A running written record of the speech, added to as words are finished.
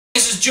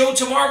this is Joe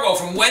Tamargo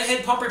from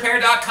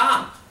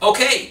WetheadPumpRepair.com.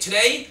 Okay,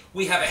 today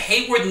we have a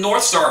Hayward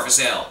NorthStar for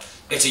sale.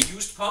 It's a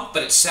used pump,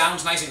 but it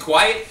sounds nice and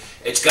quiet.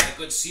 It's got a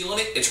good seal in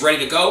it. It's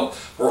ready to go.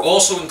 We're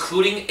also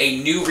including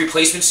a new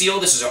replacement seal.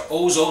 This is an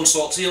ozone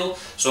salt seal.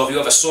 So if you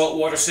have a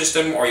saltwater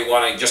system or you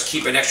want to just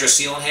keep an extra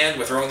seal in hand,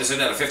 we're throwing this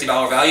in at a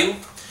 $50 value.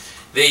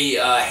 The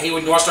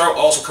Hayward NorthStar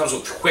also comes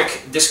with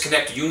quick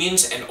disconnect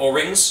unions and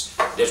O-rings.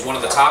 There's one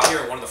at the top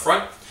here and one at the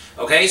front.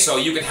 Okay, so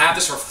you can have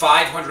this for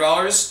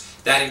 $500.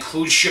 That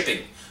includes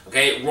shipping.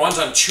 Okay, it runs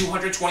on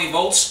 220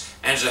 volts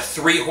and it's a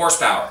 3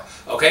 horsepower.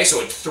 Okay,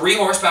 so it's 3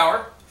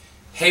 horsepower,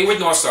 Hayward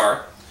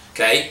NorthStar.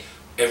 Okay,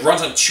 it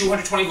runs on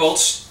 220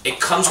 volts. It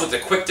comes with the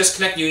quick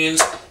disconnect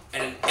unions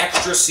and an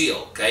extra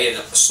seal. Okay,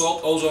 a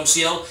salt ozone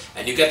seal,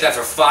 and you get that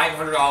for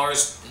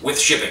 $500 with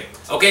shipping.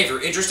 Okay, if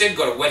you're interested,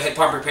 go to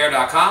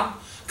WetheadPumpRepair.com.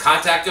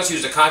 Contact us.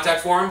 Use the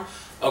contact form.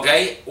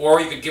 Okay,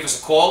 or you could give us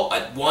a call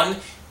at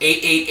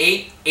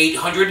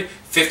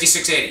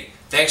 1-888-800-5680.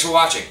 Thanks for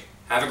watching.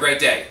 Have a great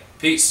day.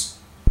 Peace.